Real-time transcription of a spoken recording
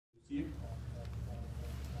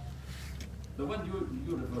The one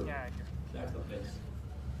you refer to. That's the place.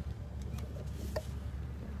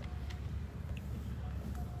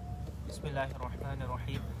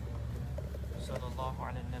 Bismillahirrahmanirrahim. Sallallahu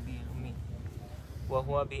ala nabi al-ummi.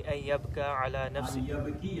 وهو بأن يبكى على نفسه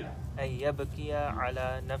أن يبكي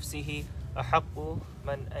على نفسه أحق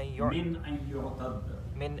من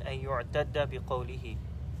أن يعتد بقوله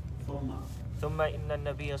ثم إن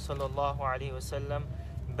النبي صلى الله عليه وسلم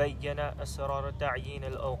بين أسرار تعيين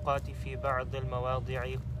الأوقات في بعض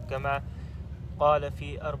المواضع كما قال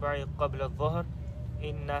في 4 قبل الظهر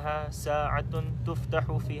إنها ساعة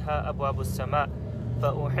تفتح فيها أبواب السماء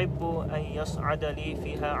فأحب أن يصعد لي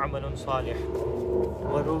فيها عمل صالح.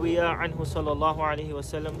 وروي عنه صلى الله عليه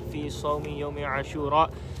وسلم في صوم يوم عاشوراء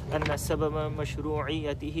أن سبب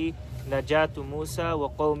مشروعيته نجاة موسى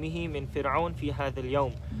وقومه من فرعون في هذا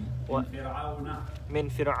اليوم. من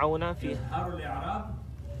فرعون في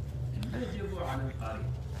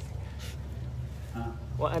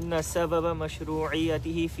وأن سبب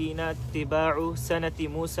مشروعيته فينا اتباع سنة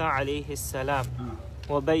موسى عليه السلام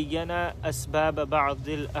وبين أسباب بعض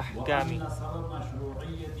الأحكام. وأن سبب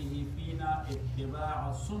مشروعيته فينا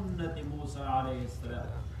اتباع سنة موسى عليه السلام.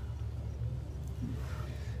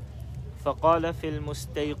 فقال في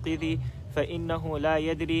المستيقظ فإنه لا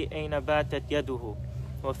يدري أين باتت يده.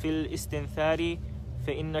 وفي الاستنثار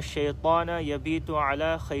فإن الشيطان يبيت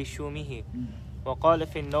على خيشومه. وقال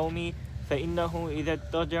في النوم فإنه إذا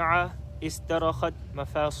اضطجع استرخت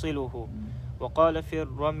مفاصله. وقال في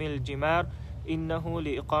الرمي الجمار إنه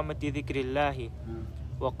لإقامة ذكر الله.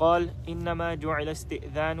 وقال إنما جعل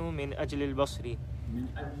استئذان من أجل البصر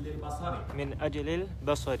من أجل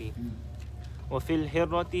البصر. وفي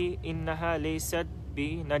الهرة إنها ليست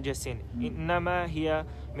بنجس إنما هي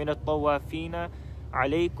من الطوافين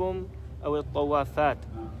عليكم أو الطوافات.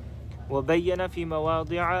 وبين في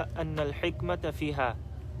مواضع أن الحكمة فيها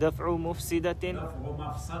دفع مفسدة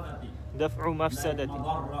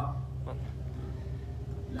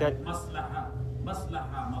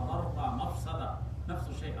مصلحة مضرة مفسدة نفس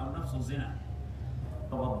الشيء أو نفس الزنا.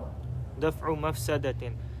 دفع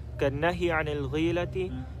مفسدة كالنهي عن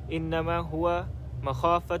الغيلة إنما هو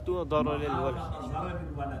مخافة ضرر الولد.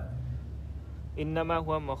 إنما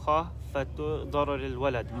هو مخافة ضرر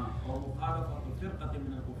الولد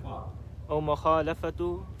أو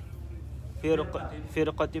مخالفة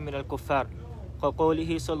فرقة من الكفار.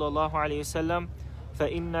 كقوله صلى الله عليه وسلم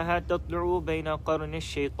فإنها تطلع بين قرني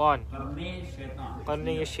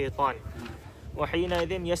الشيطان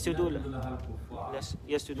وحينئذ يسجد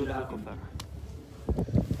لها الكفار.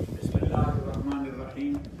 بسم الله الرحمن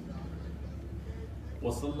الرحيم.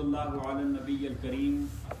 وصلى الله على النبي الكريم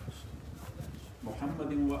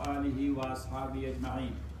محمد وآله وأصحابه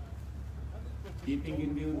أجمعين. Keeping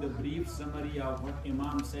in view the brief summary of what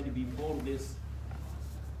Imam said before this,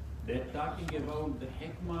 they're talking about the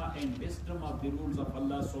hikmah and wisdom of the rules of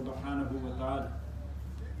Allah subhanahu wa ta'ala.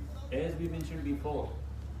 As we mentioned before,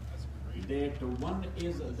 that one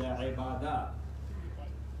is the ibadat.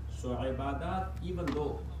 So ibadat, even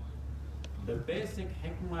though the basic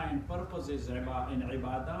hikmah and purpose is in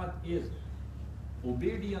ibadat is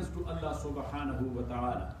obedience to Allah subhanahu wa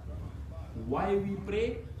ta'ala. Why we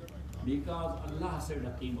pray? Because Allah said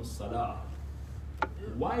Aqimus Salah.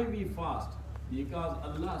 Why we fast? Because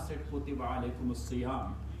Allah said Kutiba alaykumus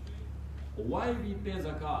siyam. Why we pay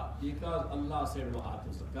zakat? Because Allah said Wa'atu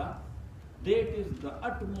zakat. That is the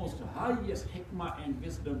utmost highest hikmah and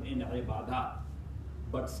wisdom in ibadah.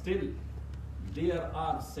 But still, there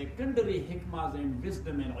are secondary hikmahs and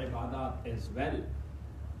wisdom in ibadah as well.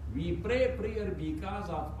 We pray prayer because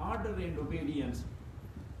of order and obedience,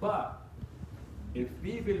 but if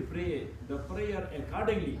we will pray the prayer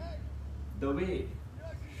accordingly, the way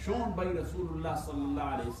shown by Rasulullah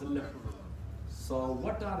sallallahu alaihi wasallam, so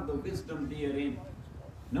what are the wisdom therein?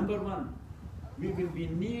 Number one, we will be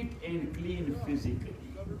neat and clean physically.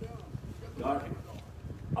 Got it?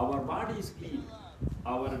 Our body is clean,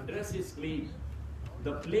 our dress is clean,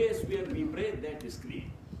 the place where we pray, that is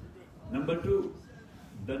clean. Number two,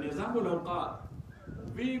 the Nizamul Awqat,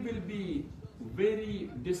 we will be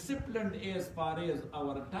very disciplined as far as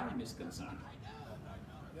our time is concerned.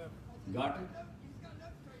 Got it?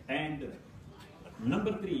 And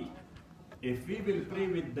number three, if we will pray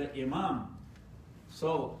with the Imam,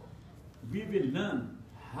 so we will learn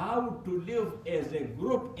how to live as a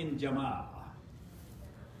group in Jama'ah.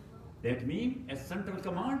 That means a central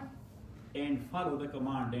command and follow the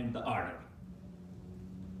command and the order.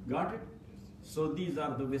 Got it? So these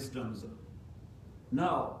are the wisdoms.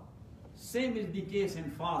 Now, same is the case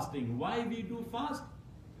in fasting. Why we do fast?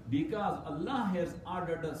 Because Allah has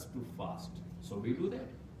ordered us to fast. So we do that.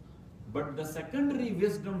 But the secondary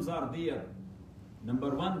wisdoms are there Number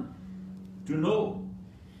one, to know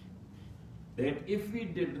that if we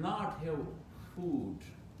did not have food,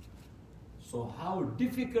 so how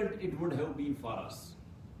difficult it would have been for us.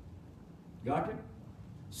 Got it?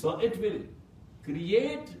 So it will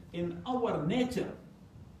create in our nature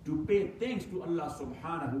to pay thanks to Allah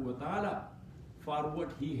subhanahu wa ta'ala for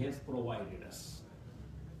what He has provided us.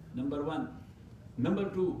 Number one. Number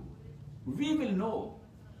two, we will know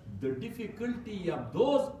the difficulty of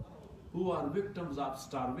those who are victims of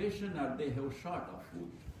starvation or they have short of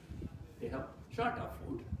food. They have short of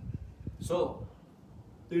food. So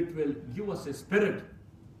it will give us a spirit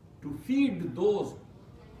to feed those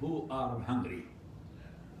who are hungry.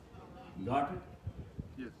 Got it?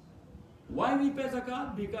 Yes. Why we pay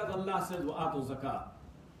zakat? Because Allah says, وَآتُوا zakat.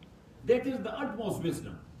 That is the utmost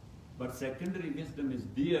wisdom. But secondary wisdom is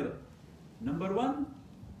there. Number one,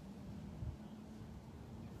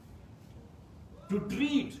 to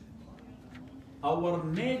treat our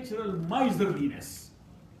natural miserliness.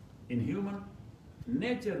 In human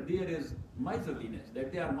nature, there is miserliness,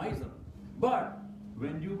 that they are miser. But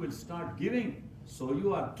when you will start giving, so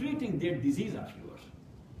you are treating that disease of yours.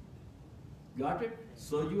 Got it?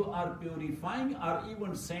 So you are purifying or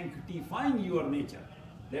even sanctifying your nature.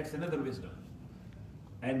 That's another wisdom.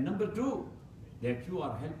 And number two, that you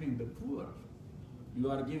are helping the poor. You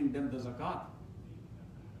are giving them the zakat.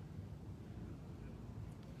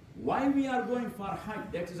 Why we are going for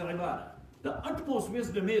Hajj? That is ibadah. The utmost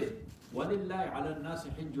wisdom is وَلِلَّهِ عَلَى النَّاسِ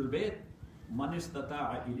حِجُّ الْبَيْتِ مَنِ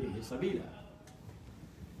اسْتَطَاعَ إِلَيْهِ سَبِيلًا.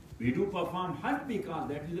 We do perform Hajj because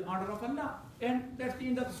that is the order of Allah. And that's the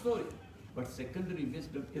end of the story. But secondary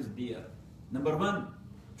wisdom is there. Number one,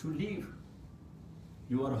 to leave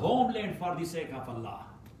your homeland for the sake of Allah.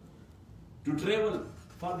 To travel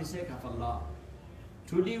for the sake of Allah.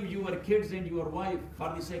 To leave your kids and your wife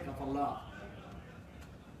for the sake of Allah.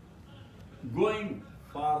 Going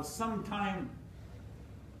for some time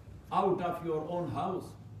out of your own house,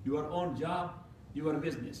 your own job, your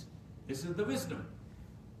business. This is the wisdom.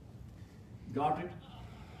 Got it?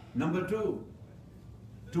 Number two,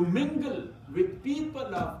 to mingle with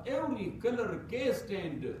people of every color, caste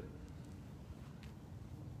and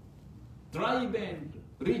tribe and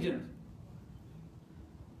region.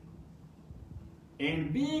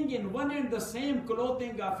 And being in one and the same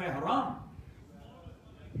clothing of ihram,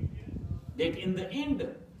 that in the end,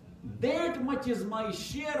 that much is my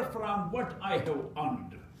share from what I have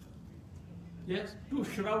earned. Yes, two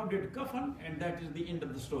shrouded coffin, and that is the end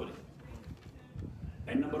of the story.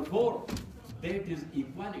 And number four, that is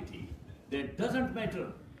equality. That doesn't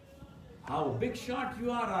matter how big shot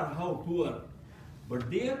you are or how poor, but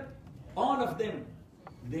there, all of them,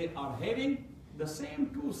 they are having the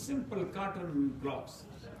same two simple cotton cloths.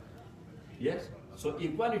 Yes, so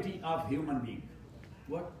equality of human being.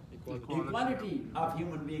 What? Equality of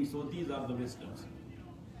human beings. So these are the wisdoms.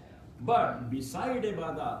 But beside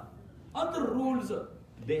ibadah, other rules,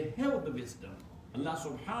 they have the wisdom. Allah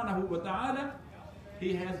subhanahu wa ta'ala,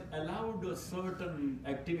 He has allowed certain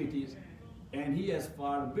activities and He has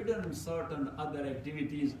forbidden certain other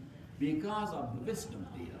activities because of the wisdom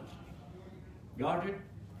there. Got it?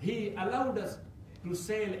 He allowed us to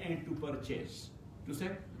sell and to purchase. To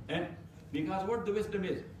sell and because what the wisdom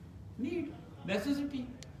is? Need, necessity.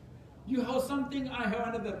 You have something, I have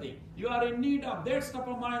another thing. You are in need of that stuff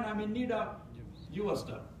of mine, I'm in need of your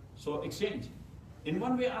stuff. So exchange. In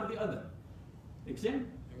one way or the other. Exchange.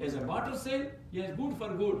 As a barter sale, yes, good for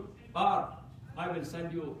good. Or I will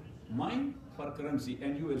sell you mine for currency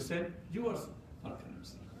and you will sell yours for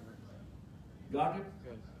currency. Got it?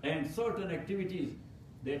 Yes. And certain activities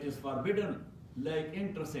that is forbidden, like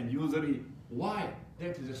interest and usury. Why?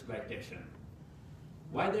 That is exploitation.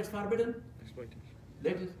 Why that's forbidden? Exploitation.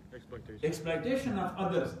 That is exploitation of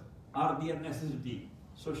others are their necessity.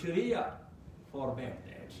 So Sharia forbade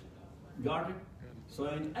that. Got it? So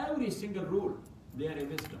in every single rule, there is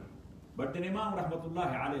wisdom. But then Imam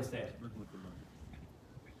Rahmatullahi alayhi said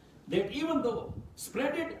that even though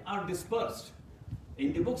spreaded or dispersed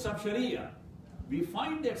in the books of Sharia, we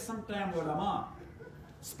find that sometimes ulama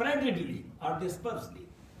spreadedly or dispersely,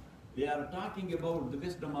 they are talking about the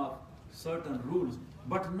wisdom of certain rules,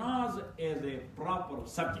 but not as a proper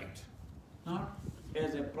subject. Not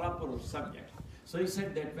as a proper subject. So he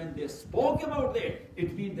said that when they spoke about that,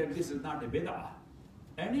 it means that this is not a bid'ah.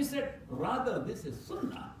 And he said, rather this is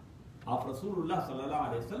sunnah of Rasulullah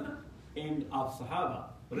sallallahu alayhi wa sallam and of Sahaba,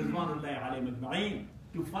 Ridwanullahi alayhim ajma'in,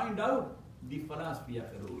 to find out the philosophy of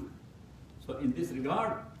a rule. So in this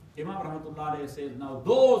regard, Imam Rahmatullah alayhi says, now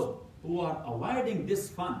those who are avoiding this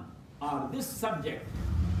fun or this subject,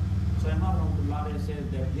 so Imam Rahmatullah alayhi says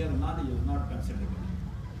that their knowledge is not considerable.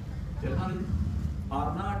 Their knowledge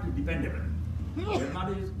are not dependable. Their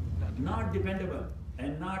knowledge is not dependable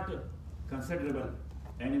and not considerable.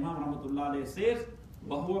 And Imam Rahmatullah alayhi says,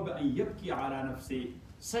 وَهُوَ بَأَن يَبْكِي عَلَى نَفْسِهِ.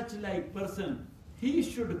 Such like person, he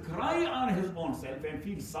should cry on his own self and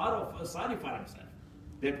feel sorry for himself.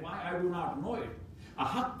 That why I do not know it.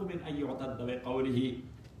 أَحَقُّ مِنْ أَن يُعْتَدَّ بِقَوْلِهِ.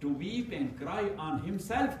 To weep and cry on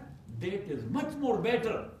himself, that is much more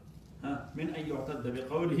better. مِنْ أَن يُعْتَدَّ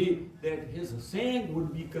بِقَوْلِهِ. That his saying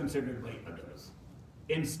would be considered by others.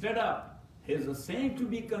 Instead of his saying to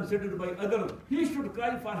be considered by others, he should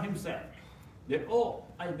cry for himself. That, oh,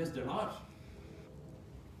 I missed a lot.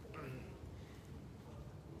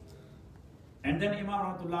 And then Imam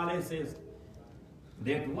Rahmatullah says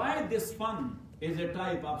that why this fun is a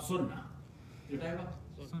type of sunnah. A type of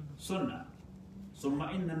sunnah. ثم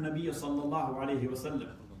إن النبي صلى الله عليه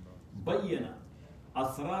وسلم بين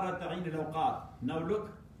أسرار تعيين الأوقات. Now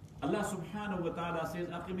look, Allah subhanahu wa ta'ala says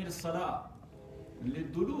أقم الصلاة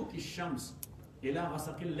لدلوك الشمس إلى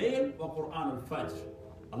غسق الليل وقرآن الفجر.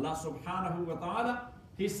 Allah subhanahu wa ta'ala,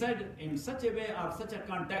 he said in such a way or such a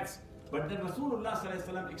context, but then Rasulullah sallallahu alaihi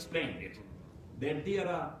wasallam explained it. That there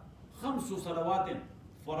are خمس صلوات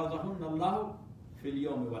فرضهن الله في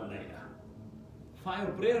اليوم والليلة.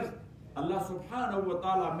 5 prayers Allah subhanahu wa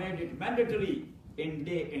ta'ala made it mandatory in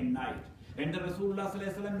day and night. And the Rasulullah sallallahu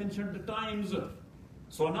alaihi wasallam mentioned the times.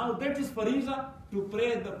 So now that is fariza, to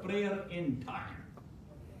pray the prayer in time.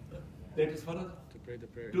 That is fariza.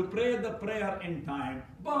 To pray the prayer in time.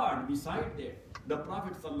 But beside that, the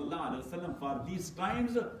Prophet sallallahu alaihi wasallam for these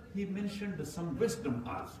times, he mentioned some wisdom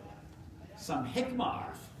also. Some hikmah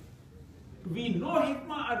also. We know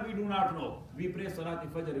hikmah or we do not know. We pray Salat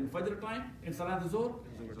al-Fajr in Fajr time, in Salat al-Zuhr,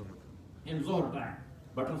 in Zuhr time.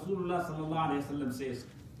 But Rasulullah sallallahu alayhi wa sallam says,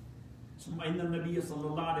 ثُمَّ إِنَّ النَّبِيَّ صلى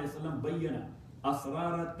الله عليه وسلم بَيَّنَ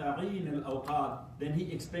أَسْرَارَ تَعِينِ الْأَوْقَاتِ. Then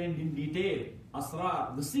he explained in detail,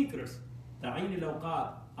 asrar, the secrets, تَعِينِ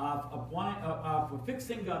الْأَوْقَاتِ, of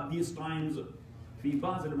fixing up these times, في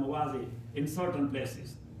بعض الموازي, in certain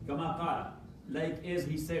places. كما قال, like as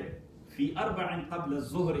he said, في أربع قبل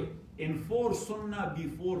الظهر, in 4 sunnah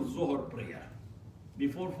before Zuhr prayer.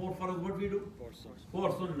 Before 4 farz, what we do?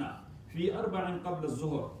 4 sunnah. في أربع قبل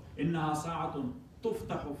الظهر إنها ساعة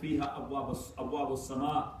تفتح فيها أبواب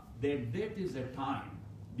السماء. That is a time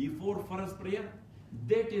before farz prayer.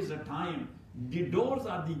 That is a time the doors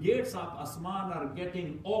or the gates of Asman are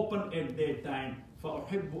getting open at that time.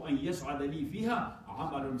 فأحب أن يسعد لي فيها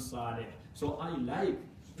عمل صالح. So I like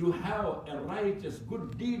to have a righteous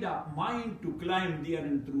good deed of mine to climb there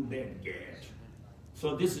and through that gate.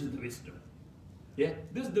 So this is the wisdom. Yeah,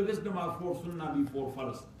 this is the wisdom of 4 sunnah before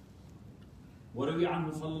farz. وروي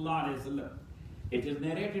عنه صلى الله عليه وسلم. It is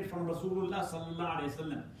narrated from Rasulullah صلى الله عليه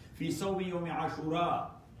وسلم في صوم يوم عاشوراء,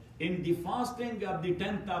 in the fasting of the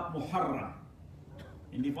 10th of Muharram.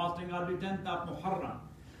 In the fasting of the 10th of Muharram.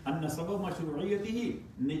 أن سبب مشروعيته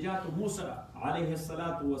نجاة موسى عليه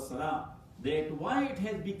الصلاة والسلام. That why it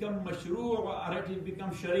has become mashru' or it has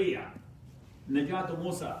become sharia. Najat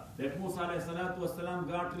Musa, that Musa alayhi salatu wasalam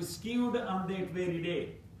got rescued on that very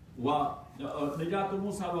day. Najat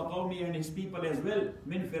Musa wa qawmi, and his people as well,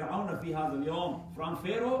 min Fir'auna fi hadha al-yawm, from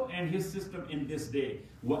Pharaoh and his system in this day.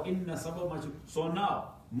 Wa inna sabab. So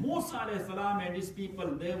now Musa alayhi salam and his people,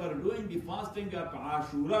 they were doing the fasting of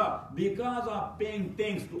Ashura because of paying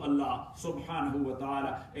thanks to Allah subhanahu wa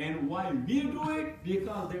ta'ala. And why we do it?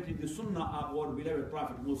 Because that is the sunnah of our beloved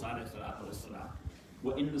Prophet Musa alayhi salatu wasalam.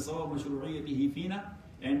 وَإِنَّ صَوَابَ مَشْرُوعِيَّتِهِ فِينَا.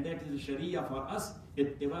 And that is the sharia for us,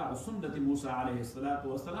 اتباع سنة Musa alayhi salatu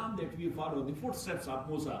wasalam, that we follow the footsteps of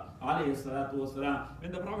Musa alayhi salatu wasalam.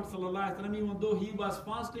 When the Prophet sallallahu alayhi wa sallam, even though he was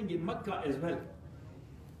fasting in Mecca as well,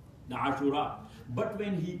 the Ashura, but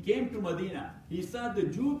when he came to Medina, he saw the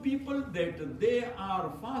Jew people that they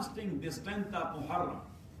are fasting this 10th of Muharram.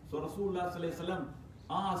 So Rasulullah sallallahu alayhi wa sallam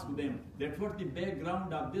asked them that what's the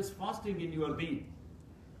background of this fasting in your deen?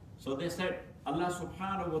 So they said, Allah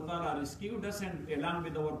subhanahu wa ta'ala rescued us and along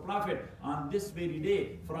with our Prophet on this very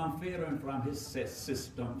day from Pharaoh and from his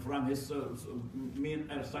system, from his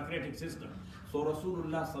Socratic system. So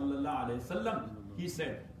Rasulullah sallallahu alayhi wa sallam, he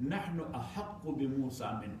said, نَحْنُ أَحَقُّ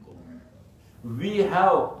بِمُوسَى مِنْكُمْ. We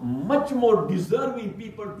have much more deserving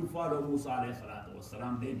people to follow Musa alayhi salatu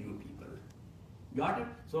wasalam than you people. Got it?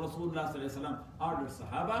 So Rasulullah sallallahu alaihi wasallam ordered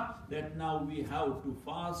Sahaba that now we have to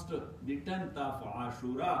fast the 10th of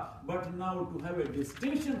Ashura, but now to have a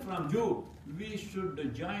distinction from Jew, we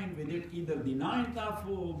should join with it either the 9th of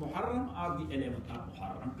Muharram or the 11th of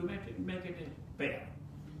Muharram to make it a pair.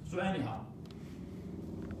 So anyhow,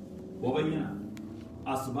 وَبَيَّنَ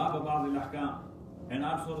أَسْبَابَ بَعْضِ الْأَحْكَامِ. And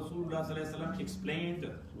also Rasulullah sallallahu alaihi wasallam explained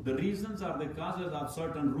The reasons are the causes of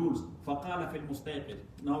certain rules. فَقَالَ فِي الْمُسْتَيْقِظِ.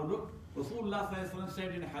 Now look, Rasulullah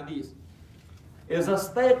said in hadith, إِذَا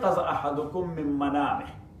اسْتَيْقَظَ أَحَدُكُم مِّن مَّنَامِهِ.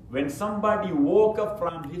 When somebody woke up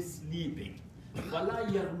from his sleeping, فَلَا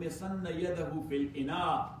يَغْمِسَنَّ يَدَهُ فِي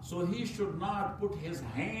الْإِنَاءِ. So he should not put his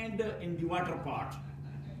hand in the water pot.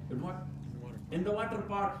 In what? In the water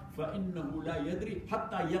pot. فَإِنَّهُ لَا يَدْرِي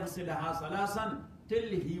حَتَّى يَغْسِلَهَا ثَلَاثًا. Till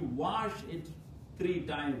he wash it 3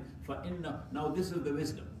 times. Now this is the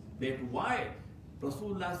wisdom. That why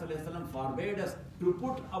Rasulullah forbade us to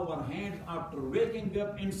put our hands after waking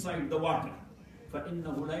up inside the water.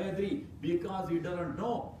 فَإِنَّهُ لَا يَدْرِي. Because he doesn't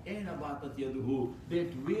know أَيْنَ بَاتَتْ يَدُهُ.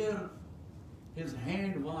 That where his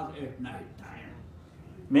hand was at night time.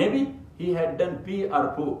 Maybe he had done pee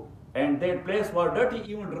or poo, and that place was dirty,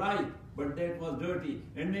 even dry, but that was dirty.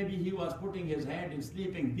 And maybe he was putting his hand in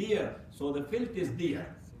sleeping there, so the filth is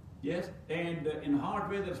there. Yes, and in hot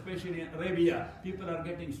weather, especially in Arabia, people are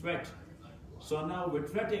getting sweat. So now with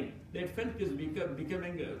sweating, that filth is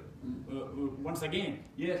becoming once again.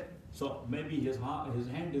 Yes, so maybe his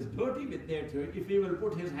hand is dirty with that. If he will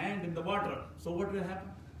put his hand in the water, so what will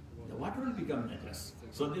happen? The water will become najas.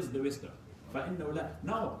 So this is the wisdom.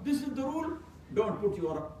 Now this is the rule. Don't put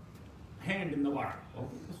your hand in the water. Oh,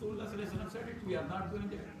 Rasulullah said it. We are not doing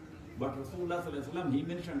that. But Rasulullah he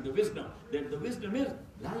mentioned the wisdom. That the wisdom is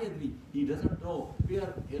la yadri. He doesn't know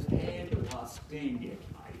where his hand was staying at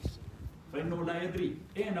night. فإنه لا يدري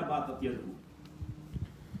أين باتت يده.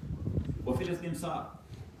 وفي الاستنصار.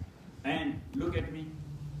 And look at me.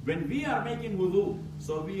 When we are making wudu,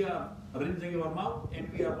 so we are rinsing our mouth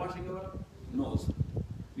and we are washing our nose.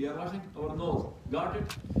 We are washing our nose. Got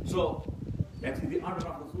it? So that's the order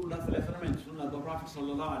of Rasulullah and Sunnah of the Prophet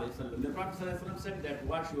ﷺ. The Prophet ﷺ said that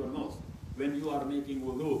wash your nose when you are making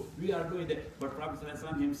wudu. We are doing that. But Prophet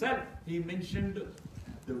ﷺ himself, he mentioned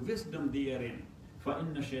the wisdom therein.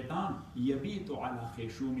 فَإِنَّ الشَّيْطَانَ يَبِيتُ عَلَى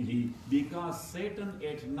خَيْشُومِهِ. Because Satan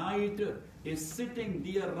at night is sitting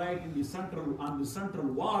there right in the on the central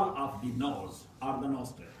wall of the nose or the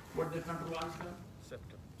nostril. What the central wall is?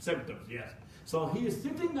 Septum. Septums, yes. So he is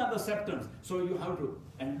sitting on the septums. So you have to,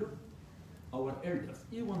 and look, our elders,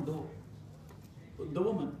 even though the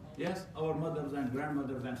women, yes, our mothers and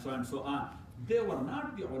grandmothers and so on, they were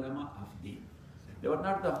not the ulama of deen. They were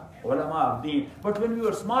not the ulama of deen. But when we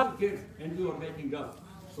were small kids and we were making up,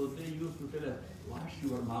 so they used to tell us, wash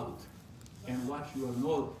your mouth and wash your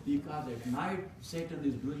nose, because at night Satan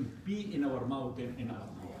is doing pee in our mouth and in our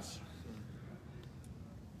nose.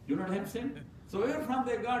 You know what I'm saying? So where from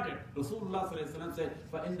they got it? Rasulullah said,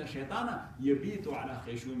 فَإِنَّ الشَّيْطَانَ يَبِيتُ عَلَى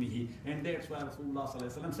خَيْشُومِهِ. And that's why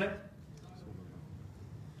Rasulullah said,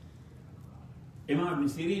 Imam Ibn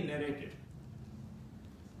Sirin narrated.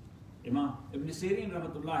 Imam Ibn Sirin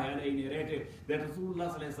rahmatullahi alayhi narrated that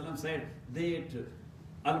Rasulullah said that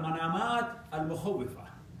al-manamat al-mukhawwifa.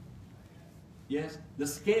 Yes, the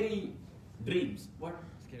scary dreams. What?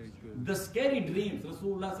 The scary dreams.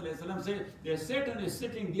 Rasulullah said that Satan is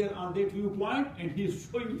sitting there on that viewpoint and he is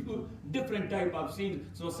showing you different type of scenes.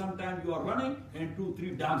 So sometimes you are running and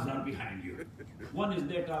 2-3 dogs are behind you. One is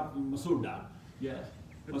that of Masood dog. Yes.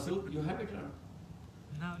 Masood, you have it or?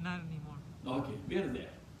 No, not anymore. Okay, where is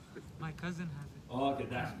that? My cousin has it. Okay,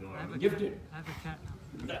 that's good. Gifted. I have a cat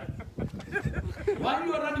now. Why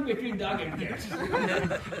you are running between dog and cat?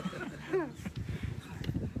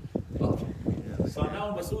 Okay. So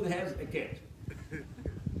now Masood has a cat.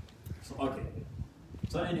 So okay.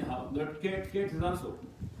 So anyhow, that cat is also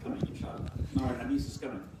coming, inshallah. Now our hadith is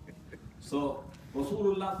coming. So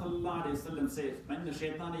Rasulullah sallallahu alayhi wa sallam says, فَإِنَّ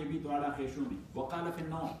الشَّيْطَانَ يَبِيتُ عَلَى خَيْشُومِهِ وَقَالَ فِي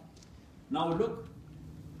النَّوْمِ. Now look,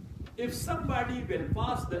 if somebody will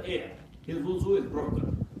pass the air, his wuzu is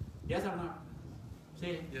broken. Yes or not?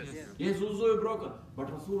 Say yes. His wuzu is broken. But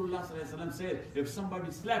Rasulullah sallallahu alayhi wa sallam said, if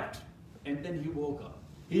somebody slept and then he woke up,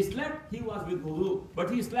 he slept, he was with wuzu, but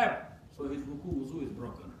he slept, so his wuzu is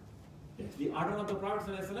broken. That's the order of the Prophet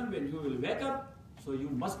sallallahu alayhi wa sallam. When you will wake up, so you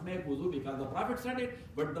must make wuzu because the Prophet said it,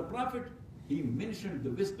 but the Prophet, he mentioned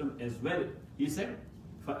the wisdom as well. He said,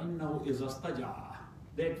 فَإِنَّهُ إِذَا اسْتَجَعَ.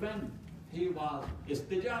 That when he was,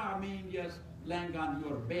 istija'a means yes, lying on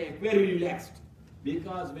your back, very relaxed.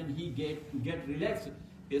 Because when he get relaxed,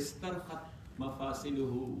 istarkhat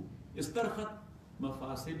mafasiluhu. Istarkhat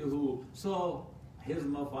mafasiluhu. So his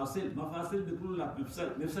mafasil the plural of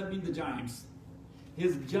mifsal means the joints.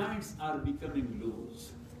 His joints are becoming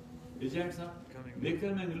loose. His joints are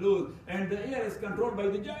becoming loose. And the air is controlled by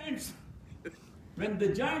the joints. When the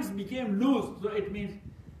joints became loose, so it means,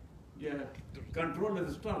 yeah, controller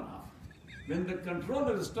is turned off. When the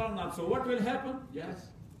controller is turned off, so what will happen? Yes.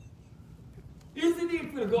 Easily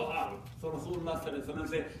it will go out. So Rasulullah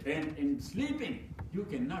said, and in sleeping, You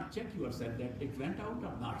cannot check yourself that it went out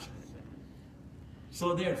or not.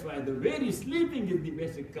 So that's why the very sleeping is the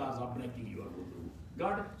basic cause of breaking your wudu.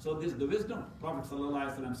 Got it? So this is the wisdom. Prophet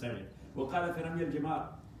ﷺ said it. وَقَالَ فِي رَمْيِ الْجِمَارِ.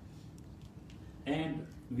 And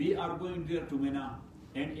we are going there to Mina.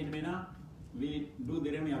 And in Mina, we do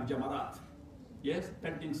the rami of Jamarat. Yes,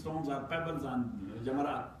 pelting stones or pebbles and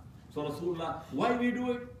Jamarat. So Rasulullah, why we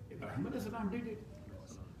do it? Ibrahim ﷺ did it.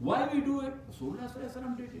 Why we do it? Rasulullah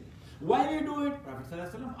ﷺ did it. Why we do it? Prophet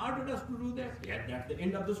ﷺ ordered us to do that. Yeah, that's the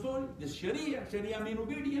end of the story. This Sharia. Sharia means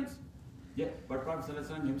obedience. Yeah, but Prophet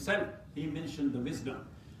ﷺ himself, he mentioned the wisdom.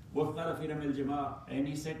 وَاخْتَرَ فِي رَمِي الْجِمَارِ. And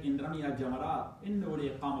he said in Ramiya Jamarat,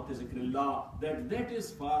 إِنَّهُ لِإِقَامَةِ ذِكْرِ اللَّهِ. That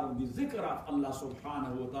is for the zikr of Allah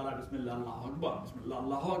subhanahu wa ta'ala. Bismillah Allahu Akbar. Bismillah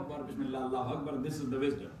Allahu Akbar. Bismillah Allahu Akbar. This is the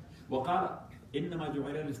wisdom. وَقَالَ إِنَّمَا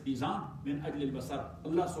جُعِلَ الْإِسْتِيزَانُ مِنْ أَجْلِ الْبَصَرِ.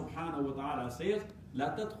 Allah subhanahu wa ta'ala says,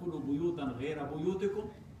 لَا تَدْخُلُوا بُيُوتًا غَيْرَ بُيُوتِكُمْ.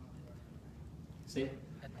 Say,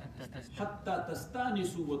 حَتَّى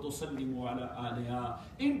تَسْتَانِسُوا وَتُسَلِّمُوا عَلَىٰ آلِهَا.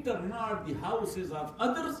 Enter not the houses of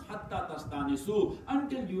others حَتَّى تَسْتَانِسُوا,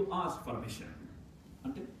 until you ask permission.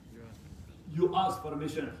 Until you ask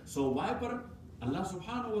permission. So why Allah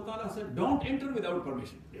subhanahu wa ta'ala said, don't enter without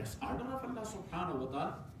permission. Yes, order of Allah subhanahu wa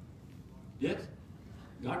ta'ala. Yes,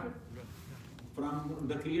 got it? From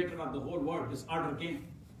the creator of the whole world, this order came.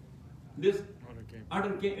 This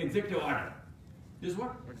order came, executive order. This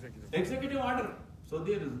what? Executive order. So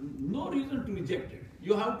there is no reason to reject it.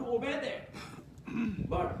 You have to obey that.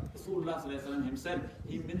 But Rasulullah ﷺ himself,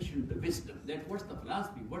 he mentioned the wisdom. That what's the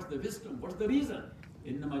philosophy? What's the wisdom? What's the reason?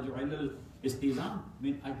 إِنَّمَا جُعِلَ الْإِسْتِيزَانُ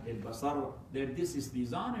مِنْ أَجْلِ الْبَصَرِ. That this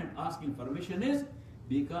istizan and asking permission is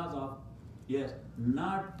because of, yes,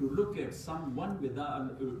 not to look at someone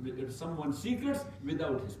without someone's secrets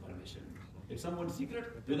without his permission. If someone's secret,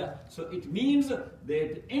 so it means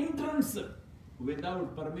that entrance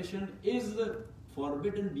without permission is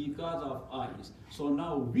forbidden because of eyes. So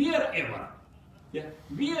now wherever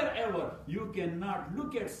you cannot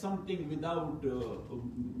look at something without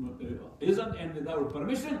isn't and without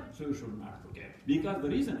permission, so you should not look at it, because the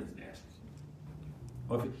reason is there.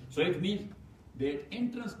 Okay. So it means that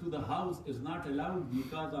entrance to the house is not allowed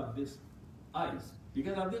because of this eyes.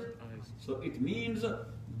 Because of this eyes. So it means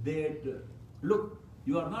that look,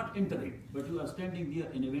 you are not entering, but you are standing there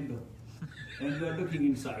in a window and you are looking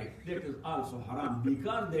inside. That is also haram,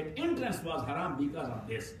 because that entrance was haram because of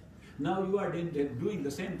this. Now you are doing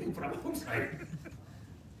the same thing from outside.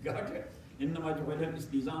 Got it? إِنَّمَا جُعِلَ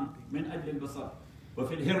الْإِسْتِيزَانُ مِنْ أَجْلِ الْبَصَرِ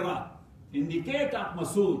وَفِي الْهِرَّةِ. In the gate of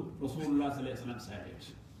Masud, Rasulullah ﷺ said it.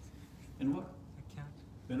 And what?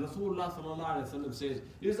 When Rasulullah ﷺ says,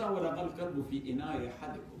 إِذَا وَلَغَ الْكَلْبُ فِي إِنَاءِ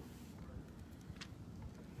أَحَدِكُمْ.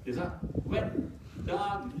 Is that when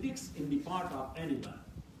dog licks in the part of anyone,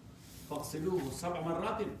 فَاغْسِلُوهُ سَبْعَ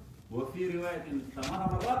مَرَّاتٍ وَفِي رِوَايَةٍ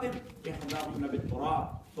ثَمَانَ مَرَّاتٍ إِحْدَاهُنَّ بِالتُّرَابِ.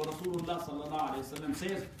 So Rasulullah ﷺ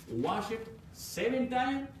says, wash it 7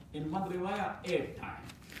 times, in one riwayah 8 times.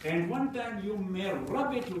 And one time you may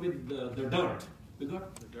rub it with the dirt. You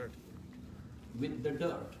got the dirt. With the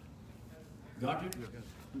dirt. Got it?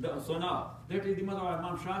 So now, that is the mother of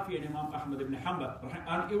Imam Shafi and Imam Ahmad ibn Hanbal,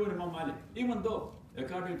 and even Imam Malik. Even though,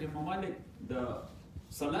 according to Imam Malik, the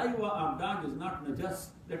saliva of dog is not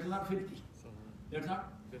najas, that is not filthy. That's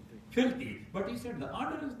not filthy. But he said the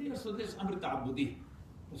order is there, so this Amrit Abudi.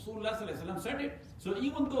 Rasulullah ﷺ said it. So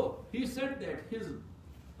even though he said that his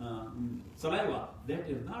saliva, that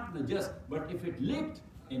is not najas, but if it licked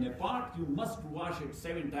in a part, you must wash it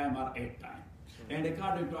 7 times or 8 times. And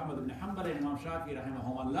according to Ahmad ibn Hanbal and Imam Shafi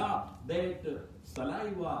rahimahumullah, that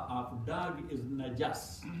saliva of dog is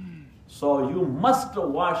najas. So you must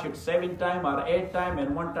wash it 7 times or 8 times,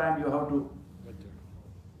 and one time you have to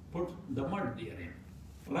put the mud therein.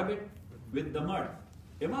 Rub it with the mud.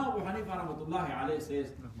 Imam Abu Hanifa rahmatullahi alayhi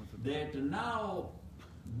says that now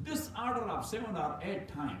this order of 7 or 8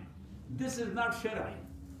 times, this is not shari'i.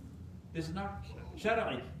 This is not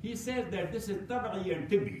shari'i. He says that this is tab'i and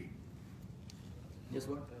tibbi. Yes,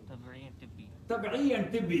 what? Tab'i and tibbi. Tab'i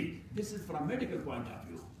and tibbi. This is from medical point of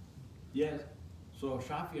view. Yes. So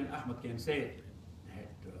Shafi and Ahmad can say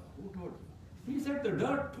that who told you? He said the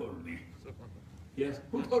dirt told me. Yes.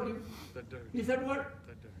 Who told you? The dirt. He said what?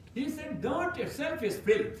 The dirt. He said dirt itself is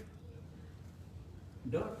filth.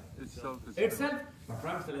 Dirt Itself is itself. But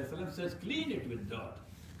Prophet ﷺ says clean it with dirt.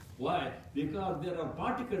 Why? Because there are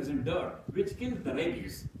particles in dirt which kill the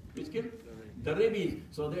rabies. Which kill the rabies.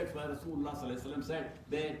 So that's why Rasulullah ﷺ said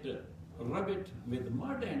that rub it with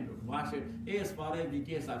mud and wash it. As far as the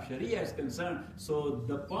case of Sharia is concerned, so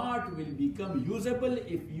the part will become usable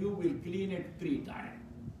if you will clean it 3 times.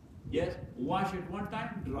 Yes, wash it 1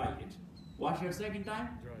 time, dry it. Wash it 2nd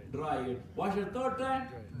time, dry it. Wash it third time,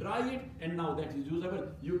 dry it, and now that is usable,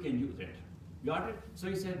 you can use it. Got it? So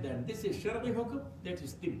he said that this is Shar'i hukum, that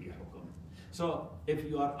is Tibbi hukum. So if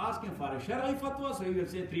you are asking for a Shar'i fatwa, so you will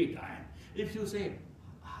say 3 times. If you say,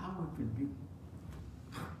 how it will be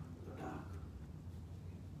dark?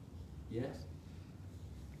 Yes?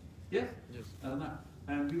 Yes? Yes.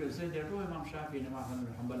 And we will say that, oh, Imam Shafi and Imam Ahmad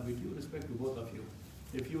bin Hanbal, with due respect to both of you,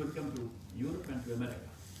 if you will come to Europe and to America,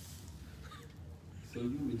 so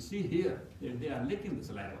you will see here that they are licking the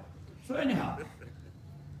saliva. So anyhow,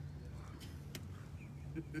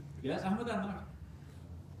 yes, Ahmad or not?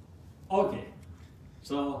 Okay.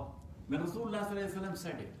 So when Rasulullah sallallahu alaihi wasallam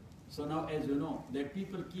said it, so now as you know that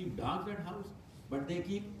people keep dogs at house, but they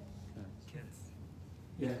keep Cats.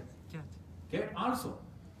 yeah, Cat. cat also.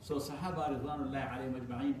 So Sahaba ridwanullahi alayhim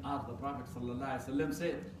ajma'in asked the Prophet sallallahu alaihi wasallam,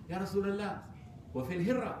 said, Ya Rasulullah, wa fil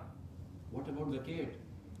hirra, what about the cat?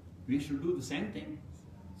 We should do the same thing.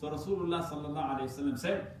 So Rasulullah sallallahu alaihi wasallam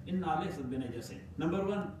said, Inna laysat binajasin. Number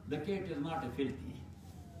 1, the cat is not a filthy.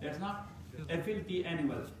 That's not a filthy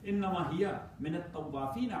animal. Innama hiya min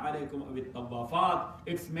at-tawafina alaykum aw at-tawafat.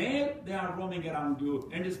 It's male, they are roaming around you,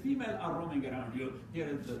 and its female are roaming around you. Here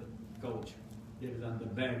is the couch, here is on the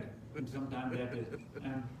bed, and sometimes that is,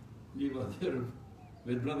 and we were there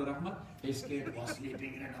with Brother Ahmad, his cat was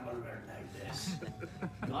sleeping in a double bed like this.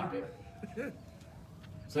 Got it?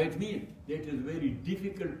 So it means that it is very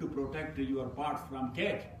difficult to protect your parts from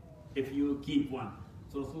cat if you keep one.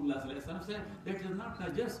 So Rasulullah said, that is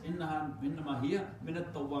not just innama hiya min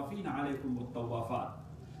at-tawafina alaykum wat-tawafat.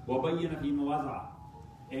 Wa bayyana fi mawaza'.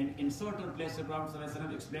 And in certain places,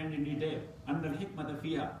 Prophet explained in detail, under hikmata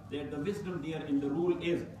fiha, that the wisdom there in the rule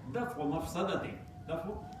is dafu mafsadatin.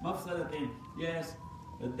 Dafu mafsadatin. Yes,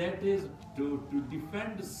 that is to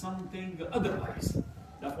defend something otherwise.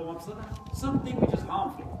 Dafu mafsada, something which is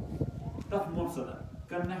harmful. Dafu mafsada.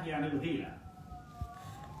 Kannahi anil ghila.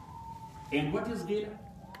 And what is ghila?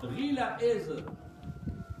 Ghila is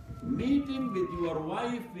meeting with your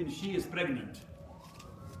wife when she is pregnant.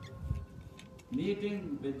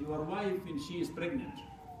 Meeting with your wife when she is pregnant.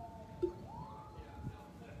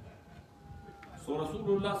 So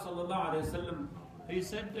Rasulullah sallallahu alaihi wasallam, he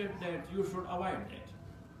said that you should avoid that.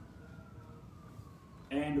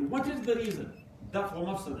 And what is the reason? Dafu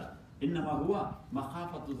mafsada. Innama huwa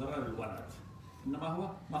makhafatu dharar al-walad. Innama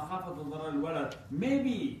huwa makhafatu dharar al-walad.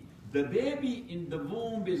 Maybe the baby in the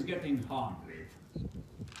womb is getting harmed with.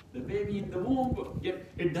 The baby in the womb,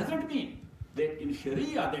 it doesn't mean that in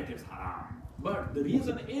Sharia that is haram. But the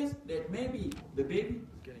reason is that maybe the baby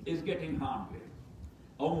is getting harmed with.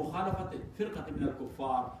 Or mukhalafat firqat min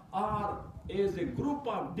al-kuffar, or as a group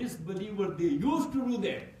of disbelievers, they used to do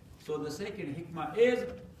that. So the second hikmah is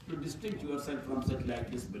to distinguish yourself from such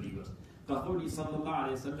like disbelievers. قَقُولِ صَلَّى اللَّهُ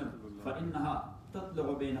عَلَيْهِ وسلم فَإِنَّهَا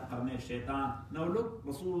تَطْلُعُ بَيْنَ قَرْنَيْ الشَّيْطَانِ. Now look,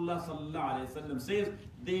 Rasulullah sallallahu alayhi wasallam says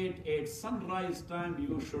that at sunrise time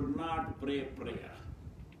you should not pray prayer.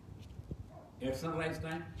 At sunrise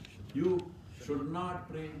time you should not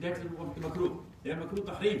pray. That is what makruh. They are makruh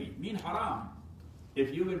tahrimi, mean haram.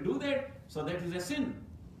 If you will do that, so that is a sin.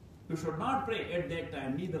 You should not pray at that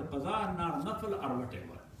time, neither qaza nor nafil or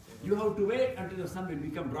whatever. You have to wait until the sun will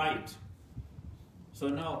become bright. So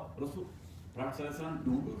now, Prophet ﷺ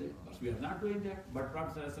don't do that, but we are not doing that. But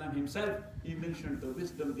Prophet ﷺ himself, he mentioned the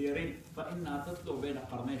wisdom therein, فَإِنَّا تَطْلُعُ بَيْنَ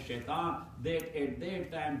قَرْنَيْ الشَّيْطَانِ, that at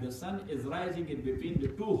that time the sun is rising in between the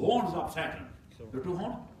 2 horns of Saturn. The 2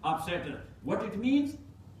 horns of Saturn. What it means?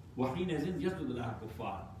 وَحِينَ زِنْ يَسْجُدُ لَهَا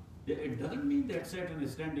الْكُفَّارِ. It doesn't mean that Saturn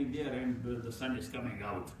is standing there and the sun is coming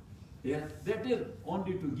out. Yeah, that is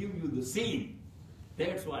only to give you the scene.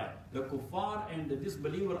 That's why the kuffar and the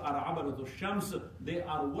disbeliever are abaratul shams. They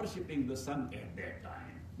are worshipping the sun at that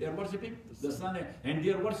time. They are worshipping the sun, and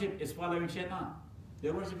their worship is following shaitan.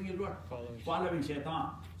 Their worshipping is what? Following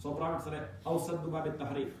shaitan. So Prophet said, "Awsad bab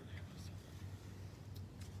al-tahrif."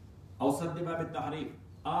 Awsad bab al-tahrif.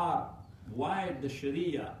 Or why the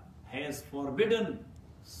Sharia has forbidden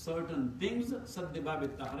certain things, sadd bab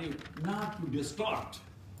al-tahrif, not to distort.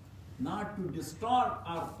 Not to distort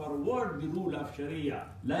or forward the rule of Sharia,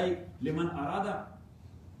 like liman arada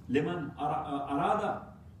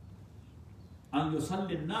an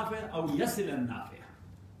yusalli an-nafi' aw yasil an-nafi'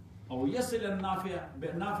 aw yasil an-nafi'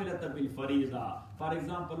 nafilatan bil fariza. For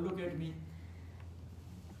example, look at me.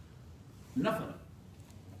 Nafil.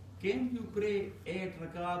 Can you pray 8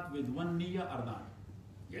 rakat with 1 niyyah or not?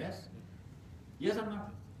 Yes? Yes or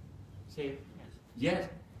not? Say yes.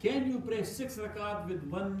 Can you pray 6 rakat with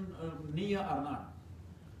 1 niyyah or not?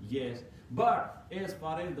 Yes. But as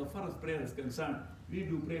far as the first prayer is concerned, we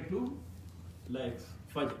do pray 2, like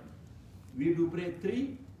Fajr. We do pray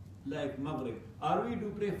 3, like Maghrib. Are we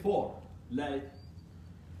to pray 4? Like,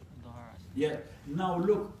 yeah. Now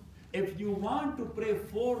look, if you want to pray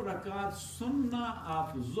 4 rakat sunnah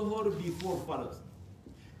of Zuhr before Farz,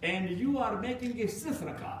 and you are making a 6th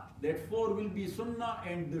rakat, that 4 will be sunnah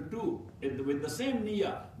and the 2 with the same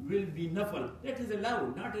niyyah will be nafal. That is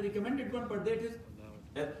allowed, not a recommended one, but that is.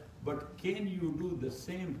 But can you do the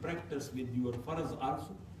same practice with your farz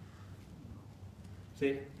also?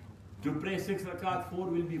 Say, to pray 6 rakat, 4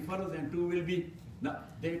 will be farz and 2 will be. No,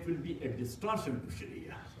 that will be a distortion to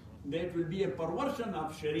Sharia. That will be a perversion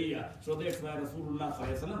of Sharia. So that's why Rasulullah sallallahu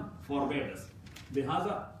alaihi wasallam forbade us.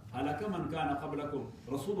 Bihaza halaka man kana qablakum.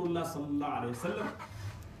 Rasulullah sallallahu alaihi wasallam.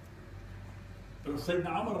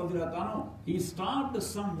 Sayyidina Umar radhiyallahu anhu, he stopped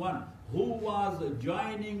someone who was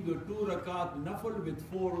joining 2 rakat nafal with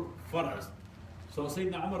 4 farz. So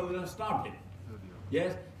Sayyidina Umar radhiyallahu anhu stopped him.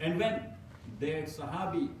 Yes, and when that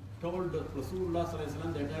Sahabi told Rasulullah sallallahu alaihi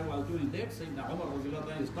wasallam that I was doing that, Sayyidina Umar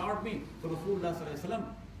radhiyallahu anhu stopped me. So Rasulullah sallallahu alaihi wasallam,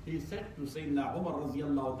 he said to Sayyidina Umar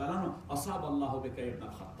radhiyallahu ta'ala, Asab Allahu bika ibn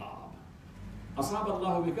al-Khattab. Asab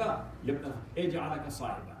Allahu bika ibn ej'alaka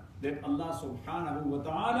sahiban. That Allah subhanahu wa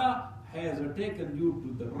ta'ala has taken you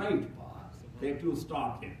to the right path, that you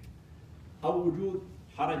stopped him. Aw wujud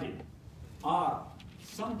harajin, or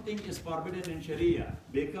something is forbidden in Sharia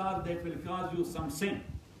because that will cause you some sin,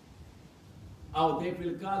 or that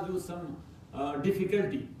will cause you some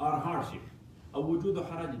difficulty or hardship. Aw wujud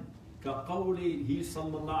harajin, ka qawlihi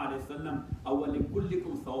sallallahu alayhi wa sallam,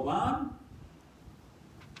 awalikullikum thawban,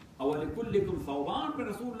 awalikullikum thawban, when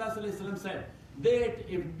Rasulullah sallallahu alayhi wa sallam said that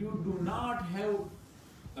if you do not have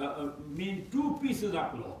 2 pieces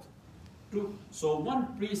of cloth. So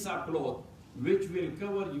 1 piece of cloth which will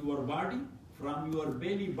cover your body from your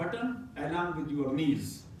belly button along with your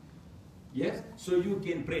knees. Yes, so you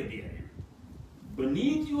can pray there.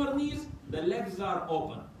 Beneath your knees, the legs are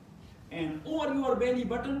open. And over your belly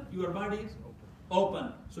button, your body is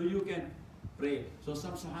open. So you can pray. So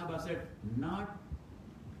some Sahaba said, not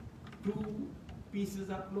 2 pieces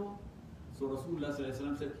of cloth. So Rasulullah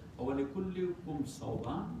said, awalikullikum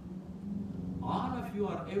sawban. All of you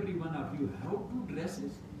or every one of you have 2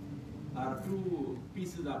 dresses or 2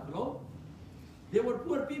 pieces of cloth. They were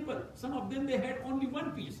poor people. Some of them, they had only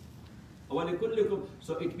 1 piece.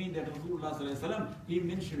 So it means that Rasulullah he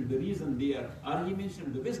mentioned the reason there, or he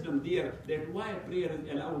mentioned the wisdom there, that why prayer is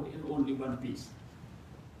allowed in only 1 piece.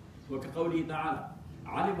 وكقوله تعالى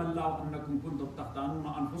علم الله أنكم كنتم تختانون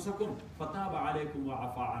أنفسكم فتاب عليكم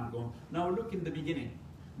وعفى عنكم. Now look in the beginning.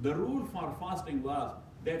 The rule for fasting was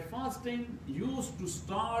that fasting used to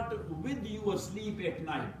start with your sleep at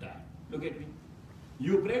night time. Look at me.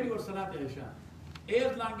 You prayed your Salat Isha.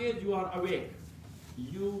 As long as you are awake,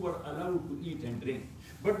 you were allowed to eat and drink.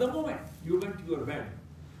 But the moment you went to your bed,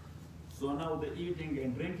 so now the eating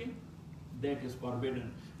and drinking, that is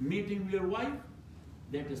forbidden. Meeting your wife,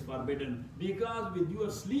 that is forbidden. Because with your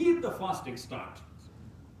sleep, the fasting starts.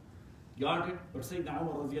 Got it? But Sayyidina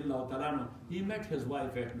Umar radiallahu ta'ala, he met his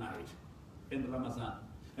wife at night in Ramadan.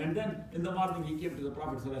 And then in the morning he came to the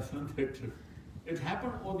Prophet sallallahu alaihi wasallam. It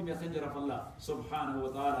happened, O the Messenger of Allah subhanahu wa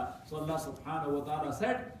ta'ala. So Allah subhanahu wa ta'ala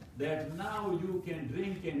said that now you can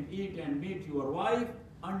drink and eat and meet your wife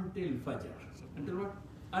until Fajr. Until what?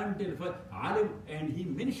 Until Fajr. And he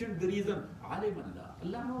mentioned the reason. Alim Allah.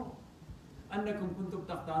 Allah knows. أنكم كنتم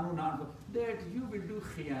تختانون أنفسكم, that you will do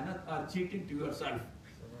khiyanat or cheating to yourself.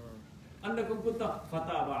 أنكم كنتم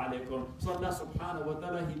فتاب عليكم. So Allah subhanahu wa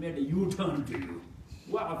ta'ala, he made a U-turn to you.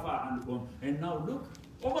 وعفى عنكم. And now look,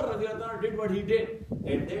 Umar radiallahu anhu did what he did.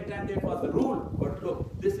 At that time that was the rule. But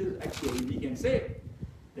look, this is actually, we can say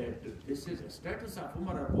that this is a status of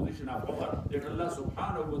Umar, a position of Umar, that Allah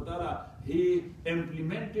subhanahu wa ta'ala, he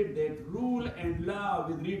implemented that rule and law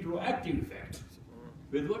with retroactive effect.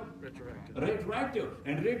 With what? Retroactive. Retroactive.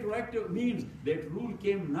 And retroactive means that rule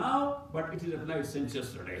came now, but it is applied since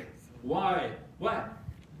yesterday. Why? Why?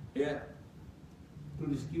 Yeah. To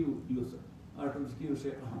rescue Yusuf, or to rescue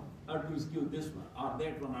Sheikh, or to rescue this one, or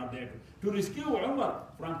that one, or that one. To rescue Umar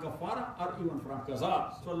from kafara, or even from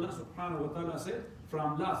qaza. So Allah subhanahu wa ta'ala said,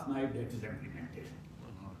 from last night that is implemented.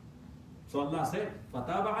 So Allah said,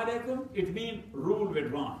 Fataba alaykum, it means rule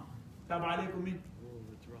withdrawn. Taba alaykum means? Rule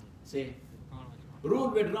withdrawn. Say. Rule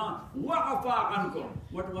withdrawn. Wa'afa ankum.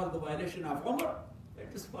 What was the violation of Umar?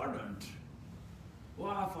 That is pardoned.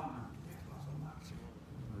 Wa'afa ankum.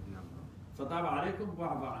 فتاب عليكم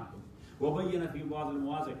وعفى عنكم وبين في بعض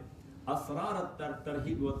المواضع أسرار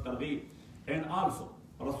الترهيب والترغيب. And also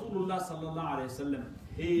Rasulullah sallallahu alayhi wasallam,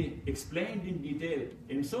 he explained in detail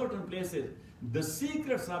in certain places the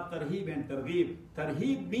secrets of tarhib and targhib.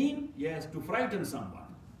 Tarhib means, yes, to frighten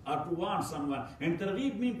someone, or to warn someone. And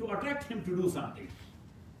targheeb means to attract him to do something.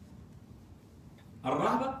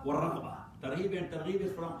 Ar-rahba wa raghba. Targheeb and targheeb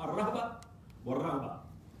is from ar-rahba wa raghba.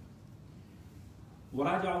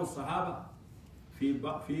 وراجعوا الصحابة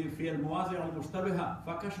في المواضع المشتبهة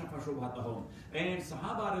فكشف شبهتهم. And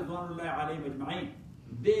Sahaba Ridwanullahi alayhim ajma'in,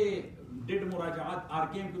 they did murajaat or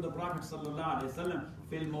came to the Prophet sallallahu alayhi wasallam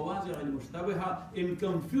في المواضع المشتبهة, in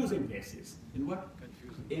confusing places. In what?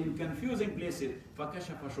 In confusing places.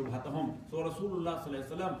 فكشف شبهتهم. So Rasulullah sallallahu alayhi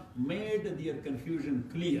wasallam made their confusion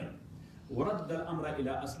clear. ورد الأمر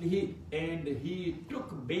إلى أصله, and he took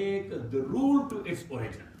back the rule to its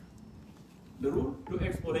origin. The rule to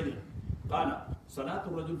its origin. قال صلاة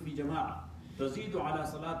الرجل في جماعة تزيد على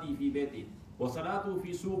صلاته في بيته وصلاته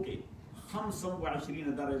في سوقه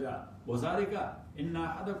 25 درجة وذلك إن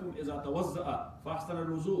أحدكم إذا توضأ فأحسن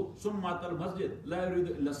الوضوء ثم أتى المسجد لا يريد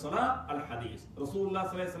إلا الصلاة الحديث. Rasulullah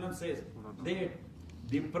صلى الله عليه وسلم says that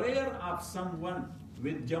the prayer of someone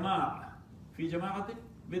with جماعة في جماعة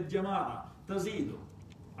with جماعة تزيد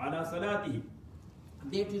على صلاته,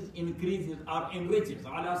 that is increases or enriches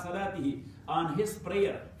على صلاته on his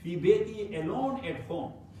prayer في بيته alone at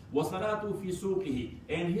home وصلاته في سوقه,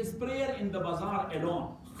 and his prayer in the bazaar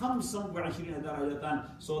alone 25 درجة.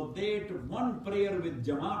 So that one prayer with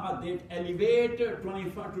jama'ah that elevate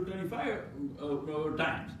 25 to 25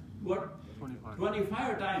 times. What?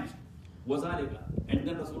 25 times. وذلك. And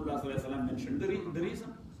then Rasulullah صلى الله عليه وسلم mentioned the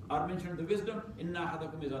reason or mentioned the wisdom. إن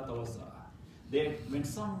أحدكم إذا توضأ, that when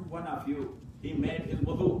one of you he made his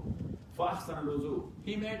wudu, فأحسن الوضوء,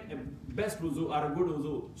 he made a best wudu or a good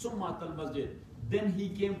wudu, ثم أتى المسجد, then he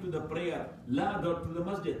came to the prayer, to the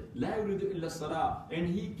masjid, لا يريد إلا الصلاة, and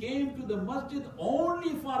he came to the masjid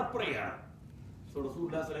only for prayer. So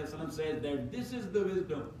Rasulullah sallallahu alaihi wasallam says that this is the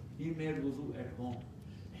wisdom. He made wudu at home.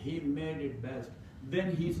 He made it best.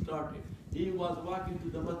 Then he started. He was walking to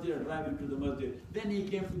the masjid, driving to the masjid. Then he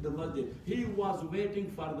came to the masjid. He was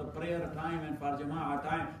waiting for the prayer time and for jama'ah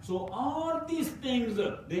time. So all these things,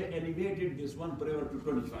 they elevated this one prayer to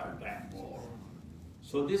 25 times more.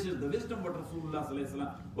 So this is the wisdom what Rasulullah sallallahu alaihi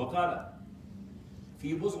wasallam وقال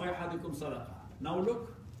في بضع أحدكم صدقة. Now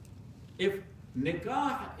look, if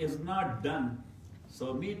nikah is not done,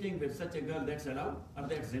 so meeting with such a girl, that's allowed or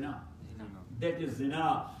that's zina? That is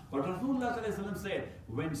zina. But Rasulullah sallallahu alaihi wasallam said,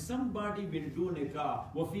 when somebody will do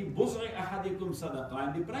nikah, وَفِي بُزْعِ أَحَدِكُمْ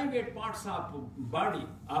صَدَقَةً, in the private parts of body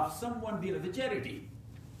of someone, there is a charity.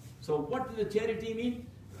 So what does the charity mean?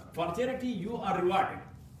 For charity, you are rewarded.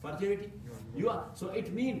 For charity, you are. So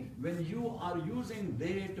it means when you are using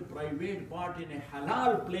that private part in a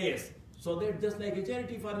halal place, so that just like a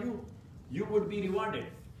charity for you, you would be rewarded.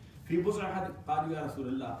 في بُزْعِ أَحَدِكُمْ قالوا يا رسول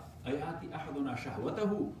الله أيأتي أحدنا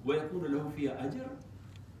شهوته ويكون له فيها أجر.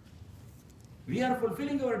 We are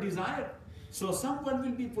fulfilling our desire. So someone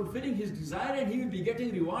will be fulfilling his desire and he will be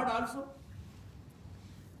getting reward also.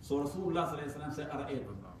 So Rasulullah sallallahu alaihi wasallam said,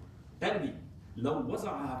 tell me, لو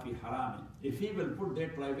وضعها في حرام, if he will put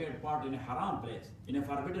that private part in a haram place, in a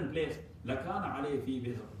forbidden place, لكان عليه في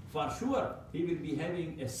بذر. For sure, he will be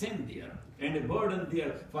having a sin there and a burden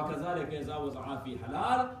there. فَكَذَلِكَ إِذَا وَضَعَهَا فِي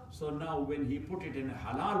حَلَالٍ. So now when he put it in a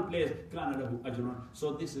halal place, كَانَ لَهُ أَجْرٌ.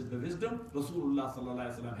 So this is the wisdom Rasulullah sallallahu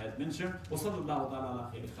alaihi wasallam has mentioned. وَصَلَّى اللَّهُ تَعَالَى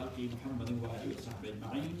عَلَى خَيْرِ خَلْقِهِ مُحَمَّدٍ وَآلِهِ وَصَحْبِهِ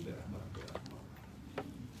أَجْمَعِينَ بِرَحْمَتِهِ.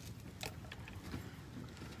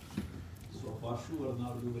 So for sure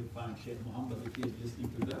now you will find Sheikh Muhammad if he is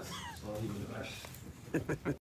listening to this, so he will rush.